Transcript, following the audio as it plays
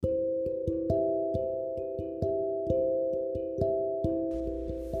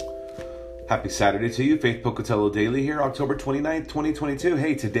Happy Saturday to you. Faith Pocatello Daily here, October 29th, 2022.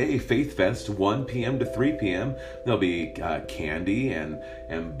 Hey, today, Faith Fest, 1 p.m. to 3 p.m. There'll be candy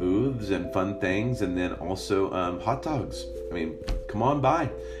and booths and fun things, and then also hot dogs. I mean, come on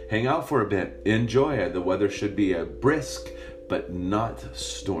by. Hang out for a bit. Enjoy it. The weather should be brisk, but not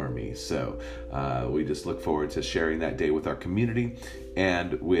stormy. So we just look forward to sharing that day with our community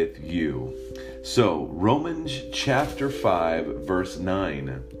and with you. So, Romans chapter 5, verse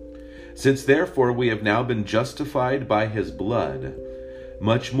 9. Since therefore we have now been justified by his blood,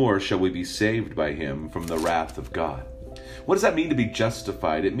 much more shall we be saved by him from the wrath of God. What does that mean to be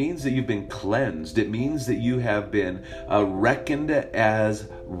justified? It means that you've been cleansed. It means that you have been reckoned as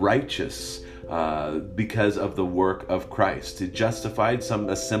righteous because of the work of Christ. Justified,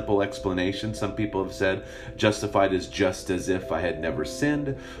 a simple explanation. Some people have said justified is just as if I had never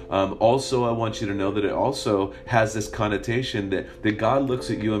sinned. Also, I want you to know that it also has this connotation that God looks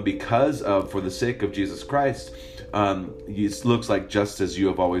at you, and because of, for the sake of Jesus Christ, it looks like just as you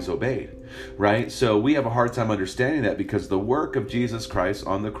have always obeyed. Right? So we have a hard time understanding that, because the work of Jesus Christ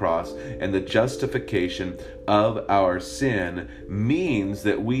on the cross and the justification of our sin means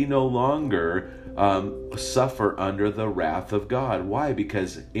that we no longer suffer under the wrath of God. Why?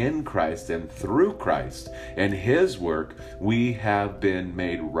 Because in Christ and through Christ and his work, we have been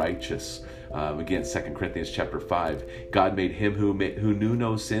made righteous. Again, 2 Corinthians chapter 5, God made him who knew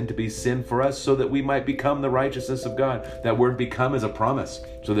no sin to be sin for us, so that we might become the righteousness of God. That word become is a promise,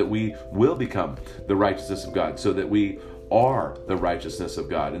 so that we will become the righteousness of God, so that we are the righteousness of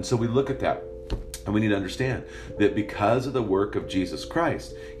God. And so we look at that, and we need to understand that because of the work of Jesus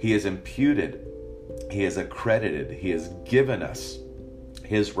Christ, he has imputed, he has accredited, he has given us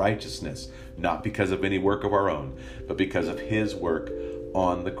his righteousness, not because of any work of our own, but because of his work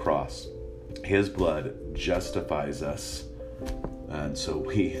on the cross. His blood justifies us, and so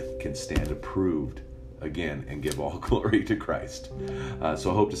we can stand approved again and give all glory to Christ.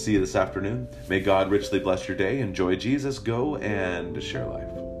 So I hope to see you this afternoon. May God richly bless your day. Enjoy Jesus. Go and share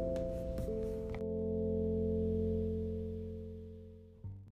life.